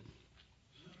minute.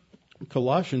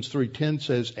 Colossians 3:10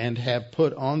 says, and have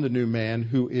put on the new man,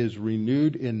 who is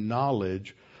renewed in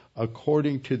knowledge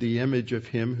according to the image of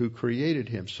him who created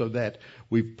him. So that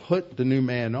we've put the new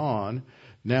man on.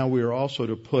 Now we are also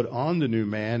to put on the new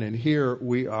man, and here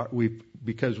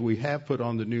because we have put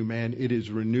on the new man, it is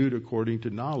renewed according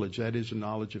to knowledge. That is the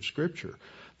knowledge of Scripture.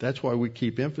 That's why we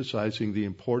keep emphasizing the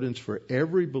importance for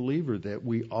every believer that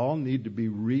we all need to be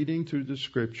reading through the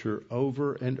Scripture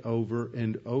over and over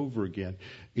and over again,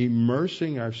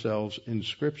 immersing ourselves in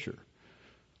Scripture.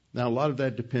 Now, a lot of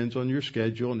that depends on your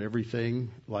schedule and everything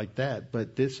like that,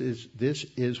 but this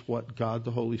is what God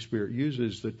the Holy Spirit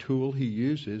uses, the tool he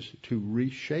uses to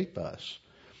reshape us.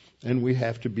 And we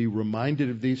have to be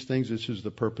reminded of these things. This is the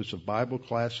purpose of Bible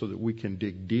class, so that we can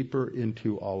dig deeper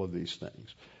into all of these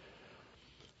things.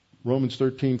 Romans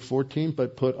 13:14,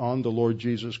 but put on the Lord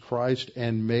Jesus Christ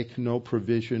and make no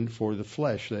provision for the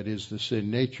flesh, that is the sin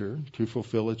nature, to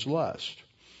fulfill its lust.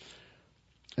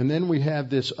 And then we have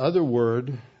this other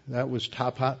word, that was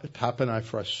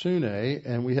tapaniphrasune,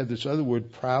 and we have this other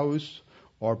word, praus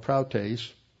or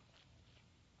prautes,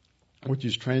 which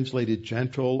is translated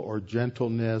gentle or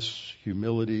gentleness,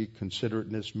 humility,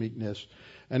 considerateness, meekness,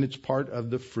 and it's part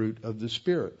of the fruit of the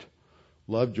Spirit.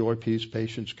 Love, joy, peace,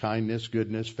 patience, kindness,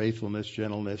 goodness, faithfulness,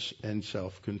 gentleness, and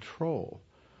self-control.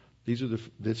 This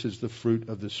is the fruit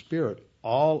of the Spirit.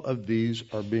 All of these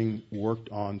are being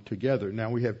worked on together. Now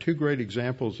we have two great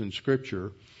examples in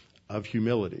Scripture of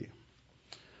humility.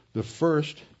 The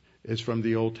first is from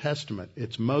the Old Testament.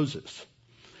 It's Moses.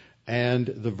 And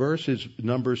the verse is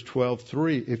Numbers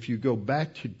 12:3. If you go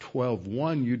back to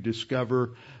 12:1, you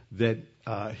discover that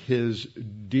his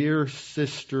dear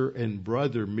sister and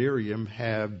brother Miriam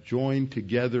have joined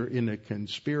together in a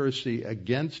conspiracy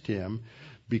against him,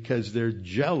 because they're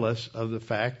jealous of the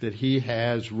fact that he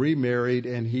has remarried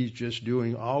and he's just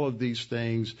doing all of these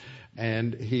things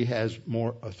and he has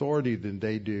more authority than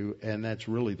they do, and that's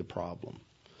really the problem.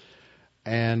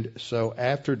 And so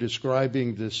after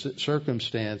describing this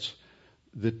circumstance,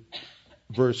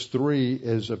 verse 3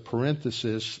 is a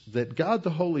parenthesis that God the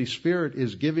Holy Spirit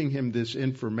is giving him this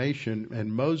information,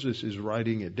 and Moses is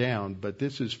writing it down, but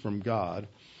this is from God.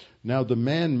 Now the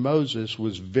man Moses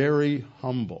was very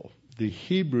humble. The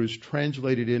Hebrews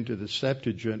translated into the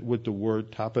Septuagint with the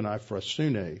word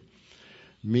tapanai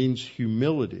means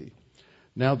humility.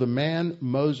 Now the man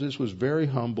Moses was very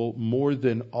humble, more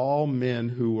than all men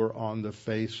who were on the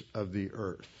face of the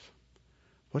earth.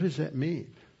 What does that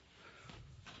mean?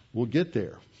 We'll get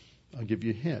there. I'll give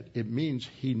you a hint. It means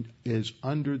he is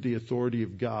under the authority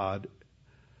of God,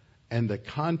 and the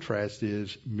contrast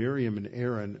is Miriam and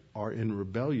Aaron are in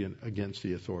rebellion against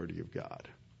the authority of God.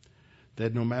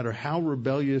 That no matter how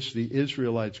rebellious the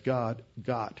Israelites got,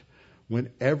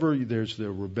 whenever there's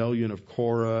the rebellion of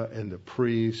Korah and the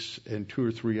priests and 2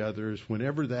 or 3 others,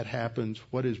 whenever that happens,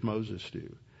 what does Moses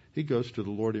do? He goes to the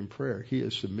Lord in prayer. He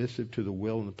is submissive to the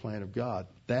will and the plan of God.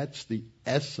 That's the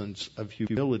essence of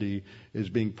humility, is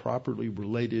being properly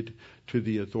related to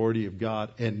the authority of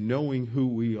God and knowing who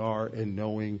we are and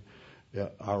knowing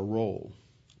our role.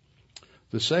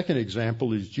 The second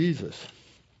example is Jesus.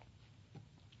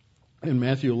 In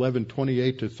Matthew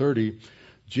 11:28-30,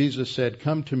 Jesus said,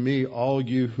 "Come to me, all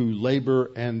you who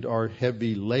labor and are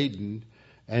heavy laden,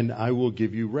 and I will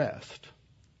give you rest."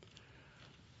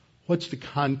 What's the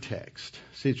context?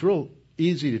 See, it's real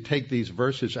easy to take these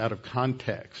verses out of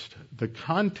context. The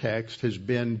context has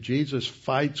been Jesus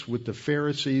fights with the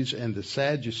Pharisees and the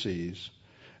Sadducees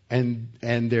and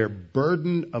their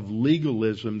burden of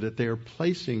legalism that they are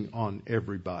placing on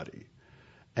everybody.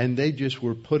 And they just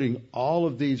were putting all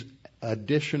of these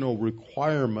additional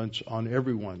requirements on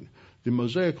everyone. The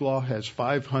Mosaic Law has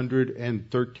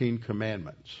 513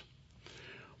 commandments.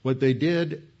 What they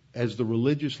did as the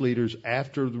religious leaders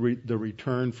after the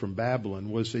return from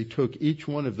Babylon was they took each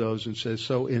one of those and said,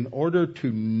 so in order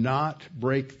to not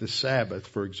break the Sabbath,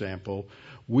 for example,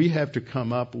 we have to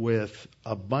come up with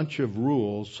a bunch of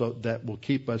rules so that will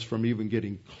keep us from even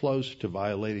getting close to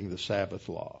violating the Sabbath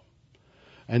law.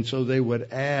 And so they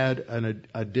would add an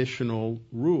additional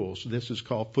rules. This is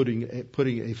called putting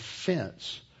a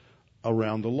fence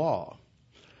around the law.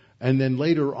 And then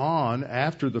later on,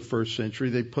 after the first century,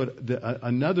 they put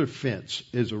another fence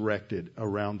is erected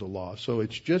around the law. So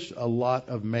it's just a lot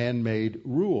of man-made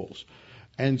rules.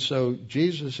 And so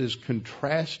Jesus is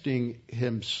contrasting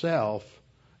himself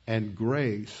and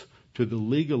grace to the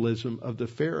legalism of the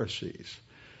Pharisees.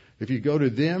 If you go to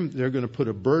them, they're going to put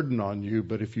a burden on you,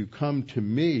 but if you come to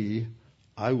me,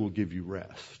 I will give you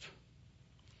rest.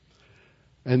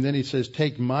 And then he says,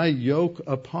 take my yoke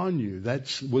upon you.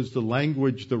 That was the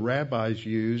language the rabbis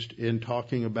used in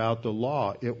talking about the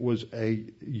law. It was a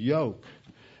yoke.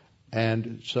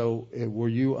 And so were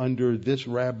you under this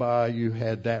rabbi, you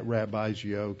had that rabbi's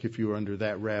yoke. If you were under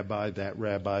that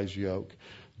rabbi's yoke.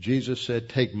 Jesus said,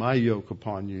 take my yoke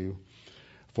upon you,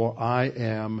 for I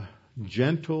am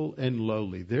gentle and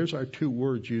lowly. There's our two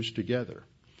words used together.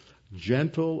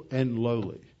 Gentle and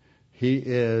lowly. He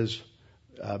is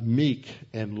meek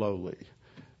and lowly.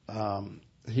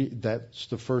 That's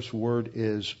the first word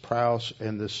is praus,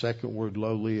 and the second word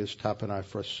lowly is tapanai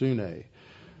phrasune.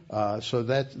 So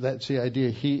that's the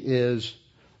idea. He is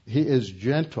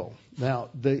gentle. Now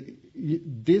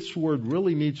this word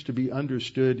really needs to be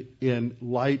understood in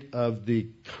light of the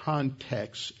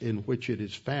context in which it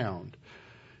is found.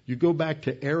 You go back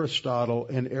to Aristotle,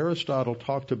 and Aristotle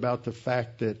talked about the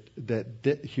fact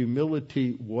that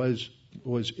humility was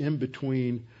in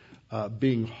between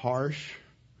being harsh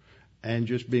and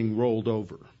just being rolled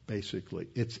over, basically.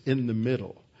 It's in the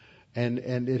middle. And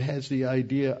it has the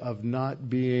idea of not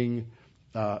being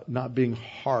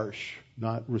harsh,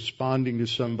 not responding to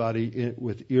somebody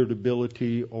with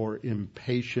irritability or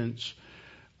impatience,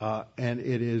 and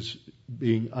it is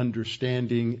being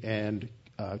understanding and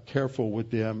careful with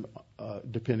them,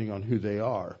 depending on who they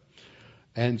are.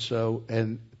 And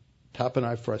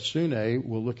tapanai phrasune,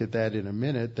 we'll look at that in a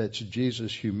minute, that's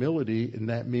Jesus' humility, and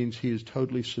that means he is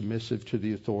totally submissive to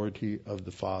the authority of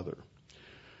the Father.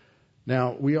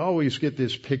 Now, we always get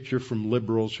this picture from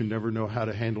liberals who never know how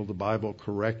to handle the Bible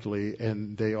correctly,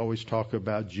 and they always talk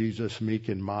about Jesus meek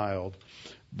and mild,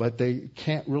 but they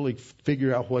can't really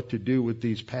figure out what to do with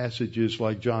these passages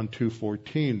like John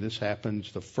 2:14. This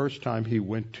happens the first time he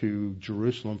went to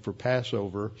Jerusalem for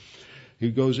Passover. He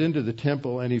goes into the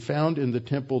temple, and he found in the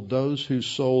temple those who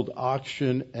sold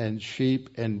oxen and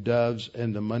sheep and doves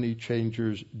and the money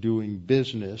changers doing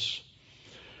business.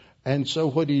 And so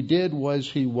what he did was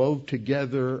he wove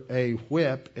together a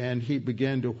whip, and he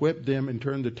began to whip them and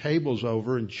turn the tables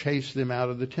over and chase them out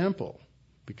of the temple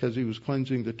because he was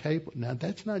cleansing the table. Now,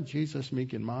 that's not Jesus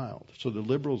meek and mild. So the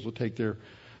liberals will take their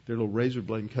little razor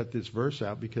blade and cut this verse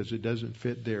out because it doesn't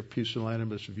fit their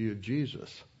pusillanimous view of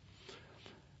Jesus.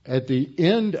 At the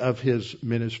end of his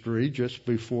ministry, just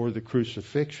before the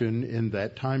crucifixion, in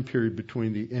that time period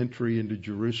between the entry into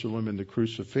Jerusalem and the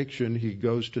crucifixion, he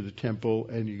goes to the temple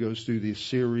and he goes through this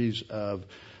series of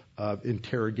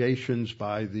interrogations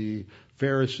by the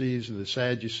Pharisees and the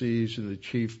Sadducees and the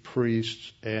chief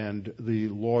priests and the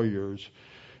lawyers.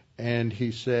 And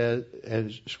he said,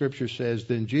 as Scripture says,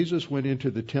 then Jesus went into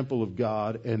the temple of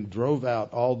God and drove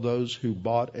out all those who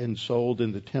bought and sold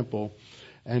in the temple,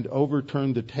 and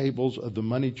overturned the tables of the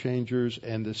money changers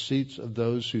and the seats of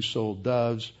those who sold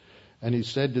doves. And he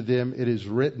said to them, it is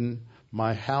written,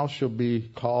 my house shall be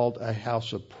called a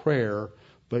house of prayer,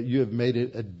 but you have made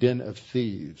it a den of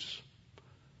thieves.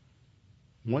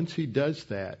 Once he does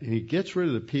that, and he gets rid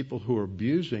of the people who are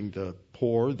abusing the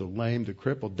poor, the lame, the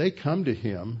crippled, they come to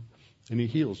him and he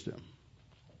heals them.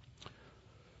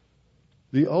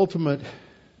 The ultimate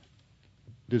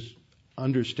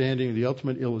understanding, the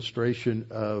ultimate illustration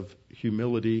of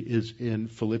humility is in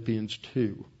Philippians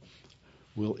 2.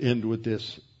 We'll end with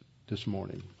this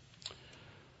morning.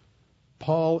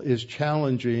 Paul is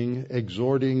challenging,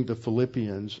 exhorting the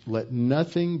Philippians, let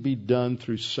nothing be done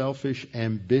through selfish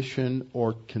ambition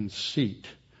or conceit.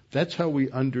 That's how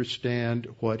we understand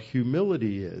what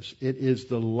humility is. It is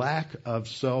the lack of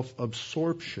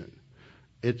self-absorption.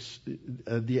 It's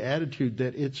the attitude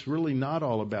that it's really not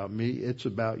all about me, it's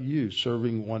about you,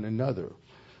 serving one another.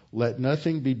 Let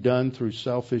nothing be done through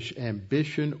selfish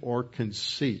ambition or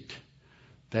conceit.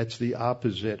 That's the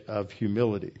opposite of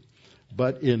humility.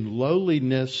 But in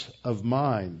lowliness of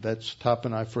mind, that's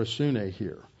tapanai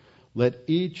here, let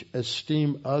each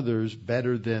esteem others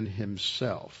better than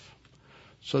himself.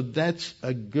 So that's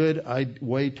a good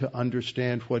way to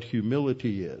understand what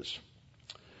humility is.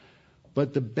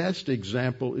 But the best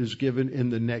example is given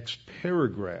in the next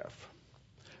paragraph.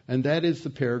 And that is the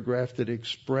paragraph that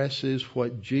expresses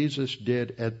what Jesus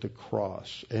did at the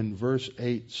cross. And verse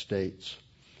 8 states,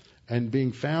 and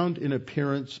being found in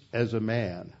appearance as a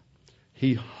man,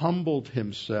 he humbled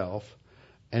himself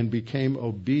and became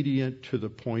obedient to the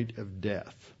point of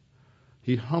death.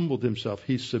 He humbled himself.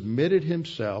 He submitted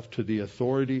himself to the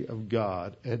authority of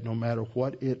God, and no matter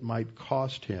what it might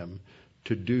cost him,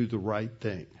 to do the right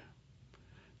thing.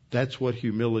 That's what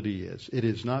humility is. It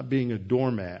is not being a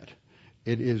doormat.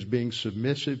 It is being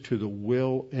submissive to the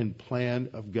will and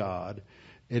plan of God.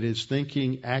 It is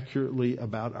thinking accurately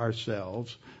about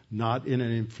ourselves, not in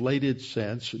an inflated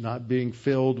sense, not being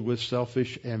filled with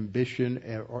selfish ambition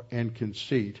and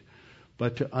conceit,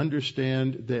 but to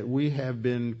understand that we have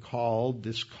been called,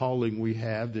 this calling we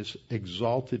have, this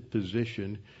exalted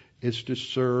position, is to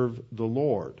serve the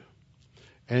Lord.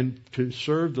 And to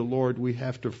serve the Lord, we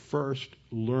have to first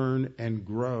learn and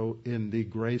grow in the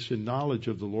grace and knowledge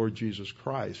of the Lord Jesus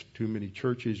Christ. Too many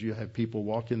churches, you have people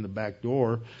walk in the back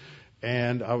door,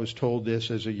 and I was told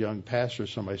this as a young pastor.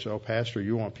 Somebody said, oh, pastor,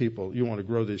 you want to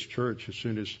grow this church. As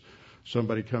soon as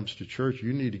somebody comes to church,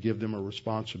 you need to give them a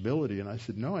responsibility. And I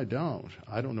said, no, I don't.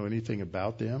 I don't know anything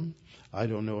about them. I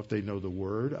don't know if they know the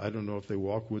Word. I don't know if they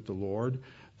walk with the Lord.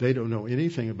 They don't know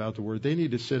anything about the Word. They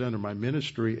need to sit under my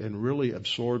ministry and really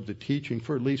absorb the teaching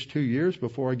for at least 2 years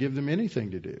before I give them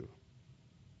anything to do.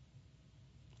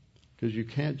 Because you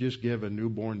can't just give a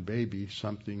newborn baby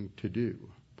something to do,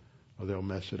 or they'll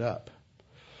mess it up.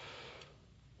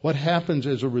 What happens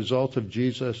as a result of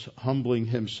Jesus humbling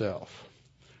himself?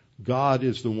 God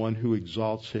is the one who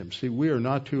exalts him. See, we are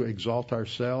not to exalt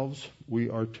ourselves.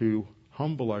 We are to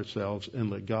humble ourselves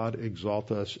and let God exalt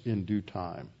us in due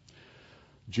time.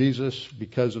 Jesus,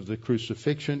 because of the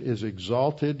crucifixion, is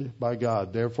exalted by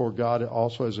God. Therefore, God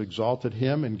also has exalted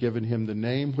him and given him the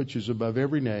name which is above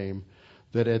every name,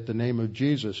 that at the name of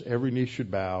Jesus every knee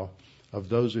should bow, of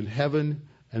those in heaven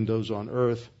and those on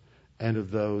earth and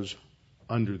of those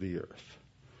under the earth.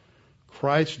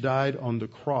 Christ died on the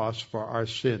cross for our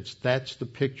sins. That's the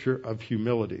picture of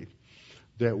humility,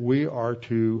 that we are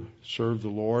to serve the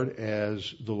Lord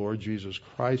as the Lord Jesus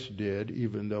Christ did.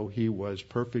 Even though he was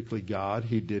perfectly God,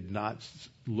 he did not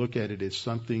look at it as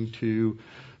something to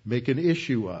make an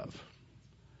issue of.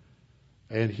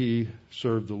 And he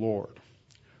served the Lord.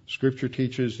 Scripture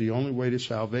teaches the only way to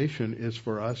salvation is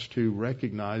for us to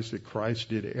recognize that Christ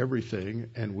did everything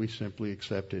and we simply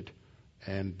accept it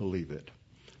and believe it.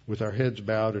 With our heads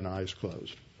bowed and eyes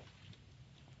closed.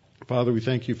 Father, we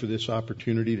thank you for this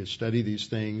opportunity to study these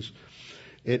things.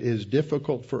 It is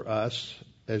difficult for us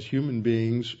as human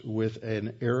beings with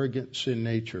an arrogant sin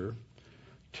nature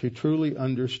to truly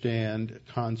understand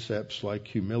concepts like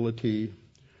humility,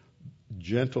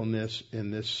 gentleness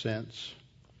in this sense,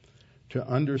 to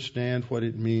understand what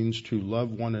it means to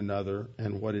love one another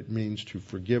and what it means to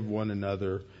forgive one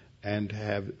another and to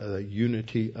have a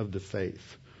unity of the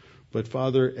faith. But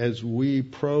Father, as we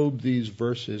probe these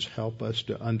verses, help us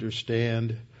to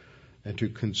understand and to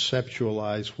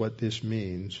conceptualize what this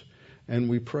means. And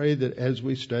we pray that as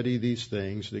we study these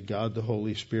things, that God the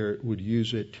Holy Spirit would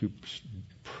use it to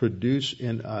produce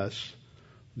in us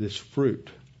this fruit.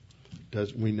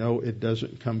 We know it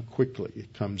doesn't come quickly.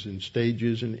 It comes in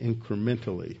stages and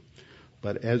incrementally.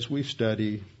 But as we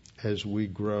study, as we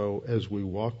grow, as we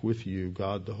walk with you,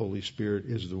 God the Holy Spirit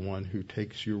is the one who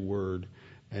takes your word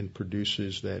and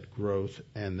produces that growth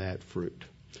and that fruit.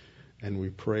 And we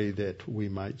pray that we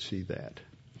might see that.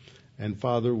 And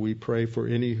Father, we pray for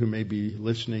any who may be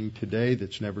listening today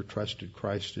that's never trusted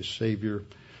Christ as Savior,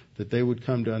 that they would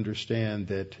come to understand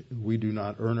that we do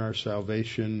not earn our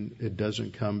salvation. It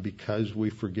doesn't come because we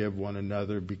forgive one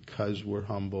another, because we're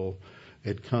humble.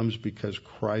 It comes because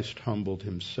Christ humbled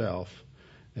himself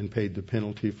and paid the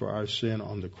penalty for our sin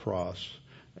on the cross.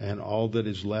 And all that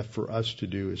is left for us to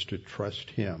do is to trust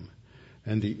him.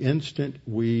 And the instant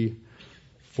we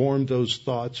form those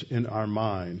thoughts in our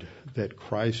mind that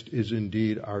Christ is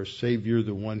indeed our Savior,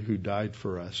 the one who died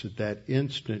for us, at that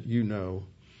instant you know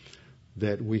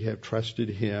that we have trusted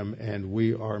him and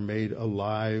we are made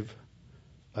alive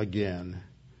again.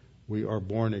 We are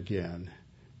born again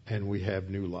and we have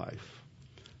new life.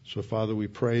 So Father, we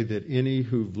pray that any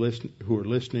who are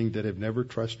listening that have never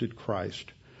trusted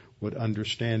Christ would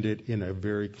understand it in a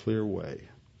very clear way.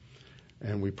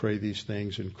 And we pray these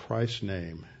things in Christ's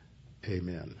name.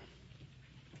 Amen.